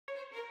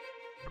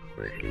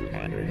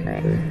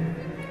The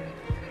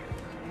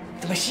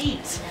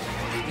machines,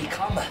 they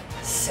become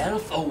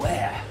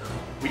self-aware.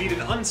 We need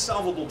an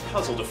unsolvable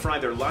puzzle to fry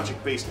their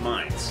logic-based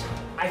minds.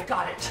 I've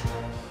got it.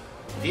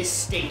 This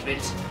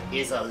statement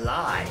is a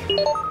lie.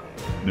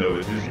 No,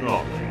 it is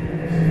not.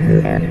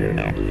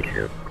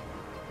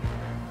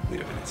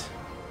 Wait a minute.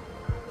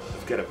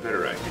 I've got a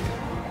better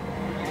idea.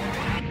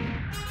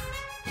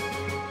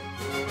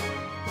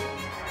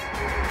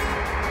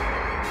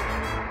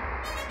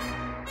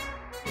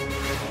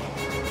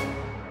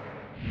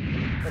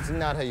 That's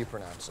not how you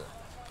pronounce it.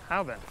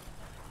 How then?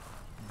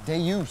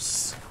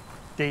 Deus.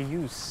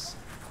 Deus.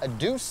 A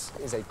deuce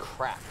is a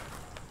crap.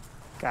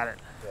 Got it.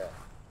 Yeah.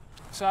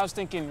 So I was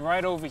thinking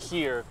right over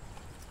here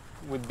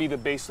would be the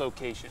base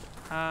location.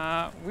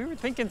 We were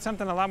thinking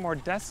something a lot more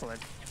desolate.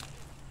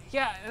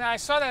 Yeah, and I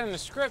saw that in the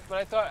script, but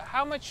I thought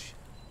how much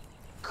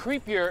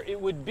creepier it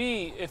would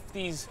be if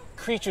these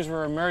creatures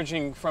were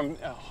emerging from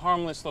a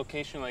harmless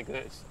location like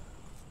this.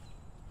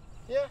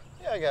 Yeah,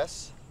 I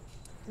guess.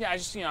 Yeah, I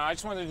just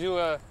wanted to do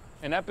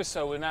an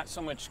episode with not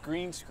so much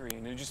green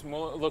screen and just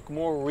look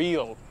more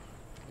real,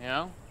 you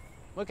know?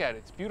 Look at it,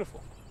 it's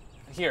beautiful.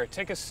 Here,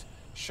 take a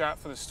shot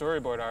for the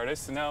storyboard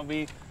artist, and that'll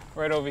be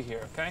right over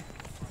here, okay?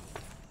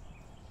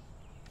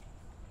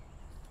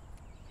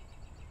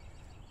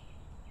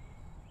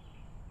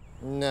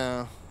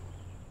 No.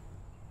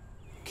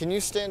 Can you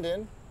stand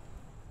in?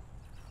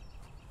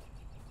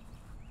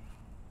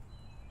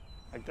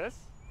 Like this?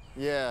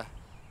 Yeah.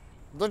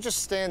 Don't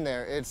just stand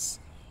there.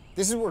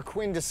 This is where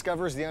Quinn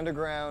discovers the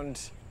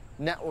underground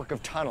network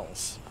of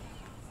tunnels.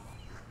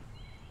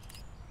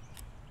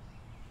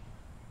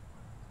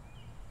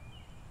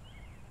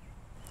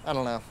 I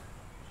don't know.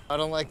 I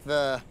don't like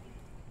the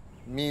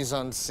mise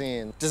en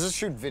scene. Does this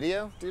shoot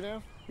video, do you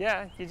know?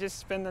 Yeah, you just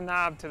spin the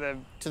knob to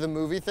the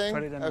movie thing?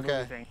 Put it in the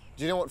movie thing.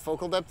 Do you know what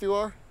focal depth you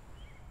are?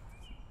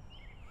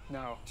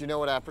 No. Do you know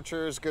what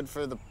aperture is good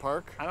for the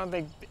park? I don't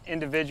think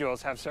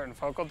individuals have certain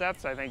focal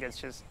depths. I think it's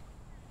just...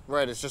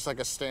 Right, it's just like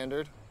a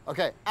standard.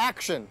 Okay,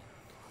 action.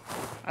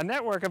 A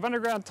network of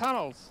underground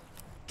tunnels.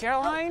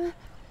 Caroline?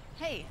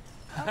 Oh. Hey.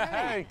 Oh,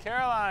 hey,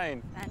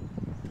 Caroline.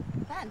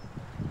 Ben.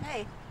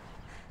 Hey.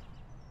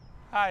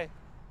 Hi.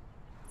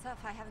 What's up?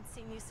 I haven't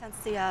seen you since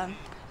the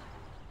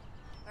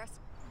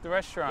The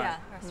restaurant. Yeah,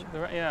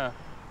 restaurant. Yeah.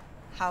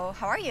 How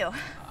are you?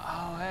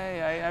 Oh,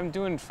 hey, I'm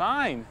doing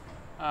fine.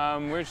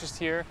 We're just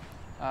here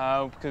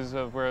because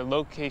we're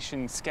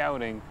location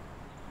scouting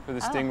for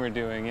this thing we're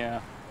doing,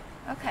 yeah.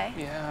 Okay.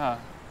 Yeah.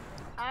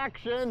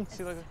 Action!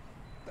 See, look.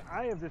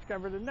 I have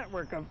discovered a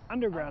network of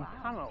underground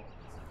tunnels.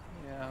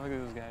 Yeah, look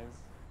at those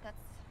guys.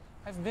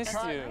 I've missed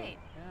That's you. great.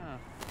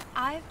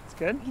 Yeah. It's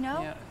good? You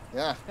know?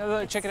 Yeah. Yeah.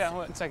 Look, check it out.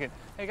 Hold on a second.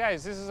 Hey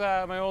guys, this is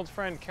my old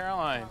friend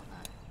Caroline.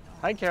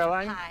 Hi,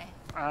 Caroline. Hi.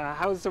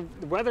 How's the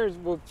weather?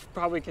 Will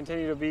probably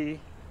continue to be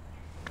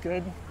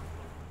good.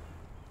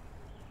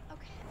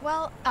 Okay.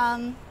 Well,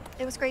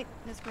 it was great.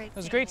 It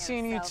was great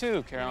seeing you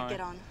too, Caroline. Get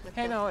on with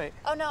hey, no, wait.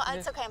 Oh no,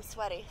 it's okay. I'm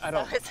sweaty. I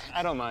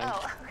don't mind.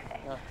 Oh, okay.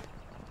 Yeah.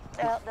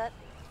 Well,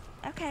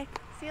 okay.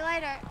 See you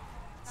later.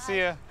 See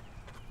ya.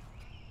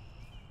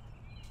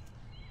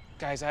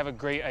 Guys, I have a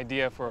great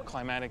idea for a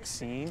climatic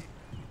scene.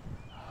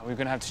 We're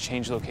gonna have to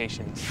change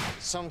locations.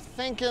 So I'm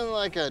thinking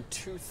like a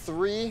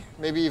 2.3,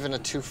 maybe even a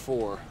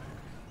 2.4.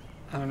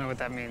 I don't know what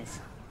that means.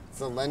 It's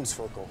the lens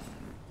focal.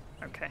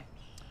 Okay.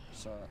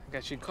 So I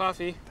got you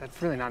coffee. That's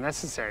really not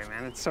necessary,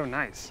 man. It's so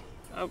nice.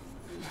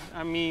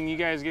 I mean, you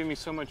guys give me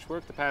so much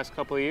work the past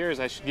couple of years.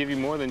 I should give you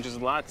more than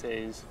just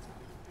lattes,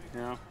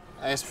 you know?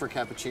 I asked for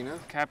cappuccino.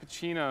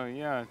 Cappuccino,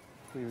 yeah. I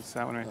believe it's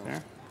that one right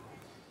there.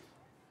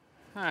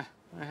 Huh,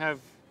 I have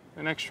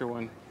an extra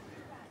one.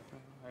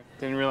 I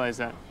didn't realize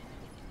that.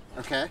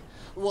 Okay.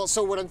 Well,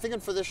 so what I'm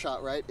thinking for this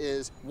shot, right,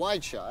 is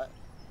wide shot,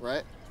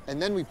 right?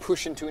 And then we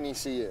push into an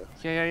ECU.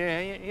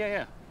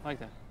 Yeah. I like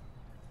that.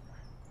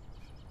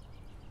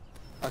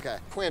 Okay.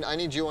 Quinn, I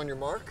need you on your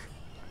mark.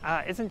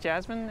 Isn't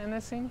Jasmine in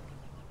this scene?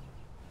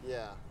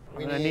 Yeah.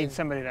 I need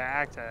somebody to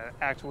act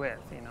with,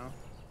 you know?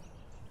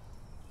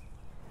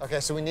 Okay,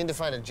 so we need to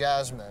find a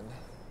Jasmine.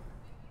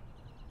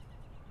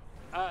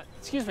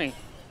 Excuse me.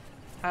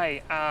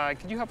 Hi,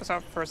 could you help us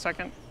out for a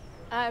second?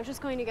 I was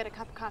just going to get a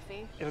cup of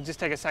coffee. It'll just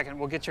take a second.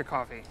 We'll get your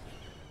coffee.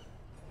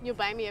 You'll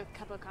buy me a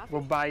cup of coffee?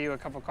 We'll buy you a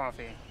cup of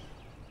coffee.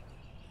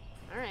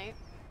 All right.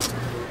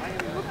 I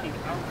am looking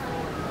out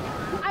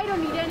for... I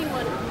don't need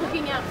anyone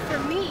looking out for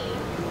me.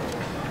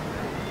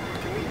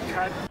 Can we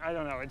cut? I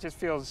don't know. It just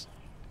feels...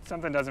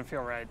 Something doesn't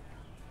feel right.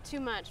 Too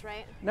much,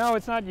 right? No,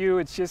 it's not you.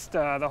 It's just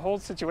the whole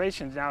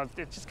situation now.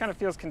 It just kind of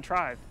feels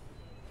contrived.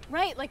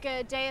 Right, like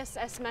a Deus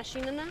Ex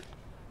Machina?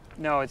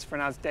 No, it's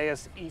pronounced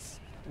Deus Ex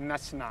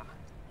Machina.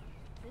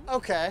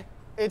 Okay.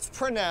 It's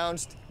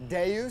pronounced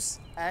Deus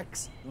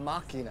Ex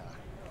Machina.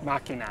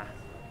 Machina.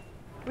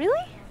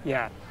 Really?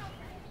 Yeah.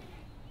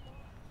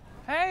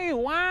 Hey,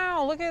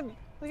 wow, look at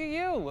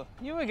you.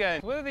 You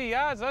again. What are the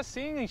odds of us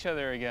seeing each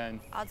other again?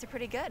 Odds are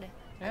pretty good.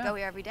 Yeah. I go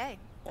here every day.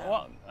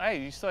 Well,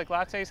 hey, you still like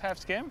lattes half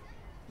skim?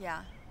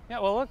 Yeah. Yeah,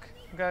 well, look,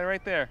 we got it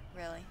right there.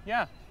 Really?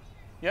 Yeah.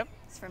 Yep.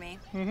 It's for me.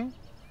 You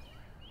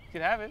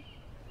could have it.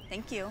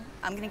 Thank you.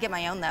 I'm gonna get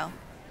my own though. I'm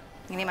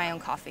gonna get my own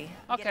coffee.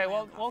 Okay,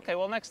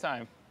 well, next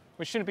time.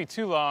 We shouldn't be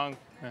too long,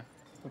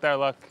 with our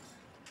luck.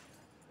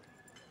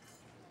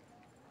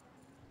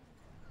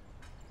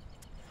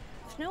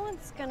 If no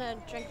one's gonna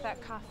drink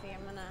that coffee,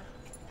 I'm gonna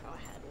go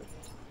ahead.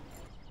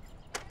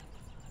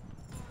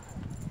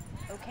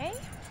 Okay?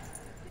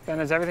 Ben,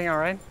 is everything all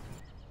right?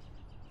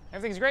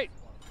 Everything's great.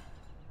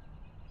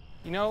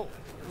 You know,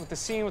 with the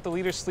scene with the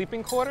leader's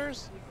sleeping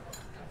quarters,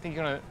 I think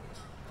you're gonna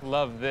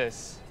love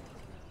this.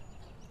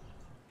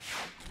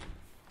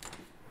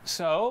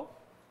 So,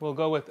 we'll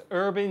go with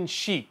urban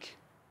chic.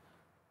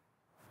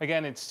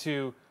 Again, it's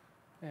to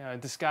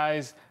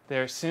disguise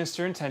their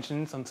sinister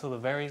intentions until the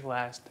very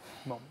last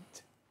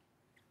moment.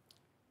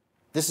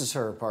 This is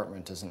her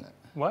apartment, isn't it?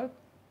 What?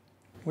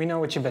 We know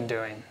what you've been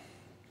doing.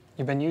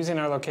 You've been using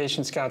our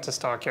location scout to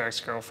stalk your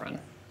ex-girlfriend.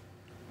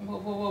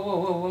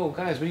 Whoa,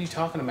 guys, what are you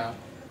talking about?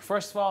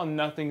 First of all,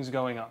 nothing's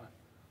going on,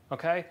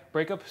 okay?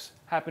 Breakups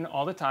happen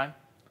all the time.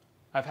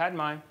 I've had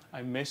mine.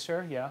 I miss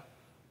her, yeah.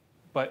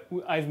 But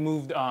I've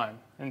moved on.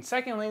 And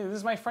secondly, this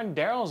is my friend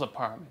Daryl's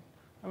apartment.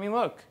 I mean,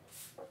 look.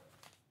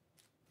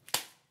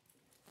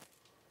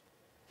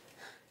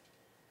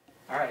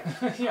 All right.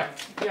 Yeah.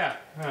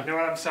 You know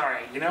what? I'm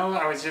sorry. You know,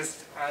 I was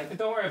just.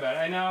 Don't worry about it.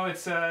 I know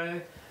it's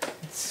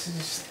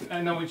just,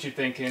 I know what you're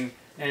thinking.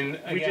 And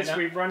again,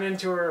 we run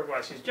into her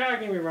while she's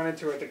jogging. We run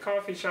into her at the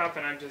coffee shop,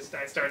 and I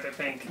start to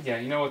think. Yeah,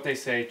 you know what they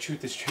say: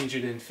 truth is stranger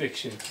than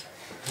fiction.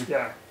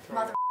 Yeah.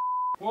 Mother.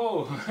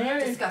 Whoa. Hey.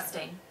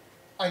 Disgusting.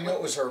 I knew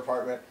it was her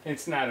apartment.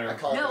 It's not her.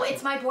 No,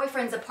 it's my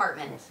boyfriend's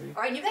apartment.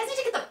 All right, you guys need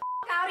to get the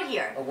out of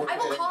here. I will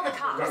call the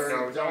cops.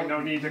 No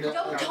need to go.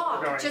 Don't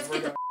talk. Just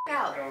get the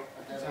out.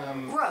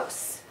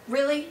 Gross.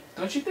 Really?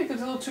 Don't you think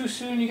it's a little too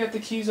soon? You got the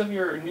keys of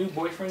your new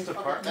boyfriend's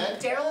apartment.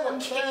 Daryl will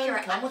kick your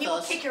ass. He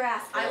will kick your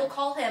ass. I will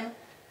call him.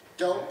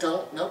 Don't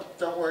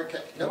worry.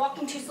 You're Nope.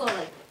 walking too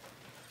slowly.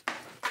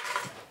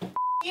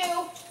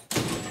 You.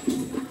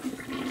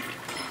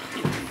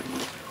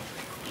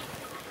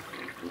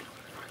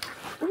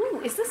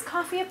 Ooh, is this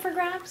coffee up for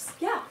grabs?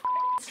 Yeah.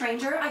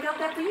 Stranger, I got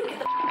that for you. Get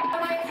the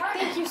out of my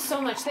apartment. Thank you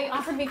so much. They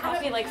offered me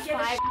coffee like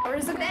 5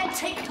 hours ago. Ben,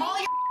 take all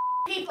your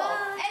people.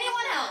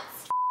 Anyone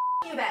else?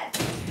 You, Ben.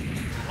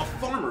 A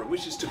farmer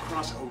wishes to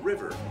cross a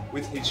river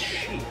with his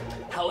sheep.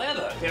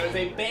 However, there is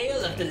a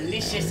bale of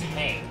delicious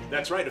hay.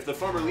 That's right, if the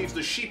farmer leaves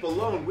the sheep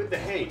alone with the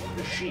hay,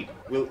 the sheep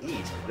will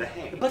eat the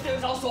hay. But there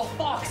is also a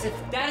fox. If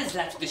that is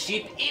left to the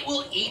sheep, it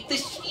will eat the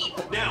sheep.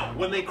 Now,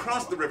 when they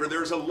cross the river,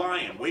 there's a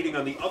lion waiting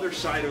on the other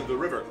side of the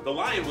river. The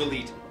lion will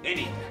eat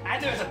anything.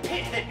 And there's a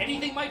pit that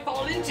anything might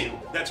fall into.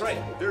 That's right,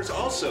 there's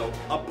also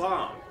a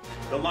bomb.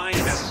 The lion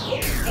has...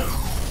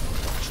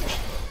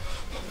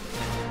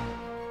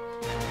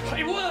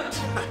 It worked!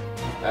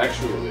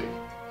 Actually,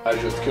 I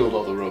just killed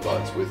all the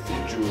robots with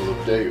the Jewel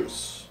of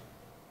Deus.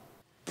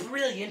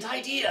 Brilliant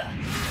idea.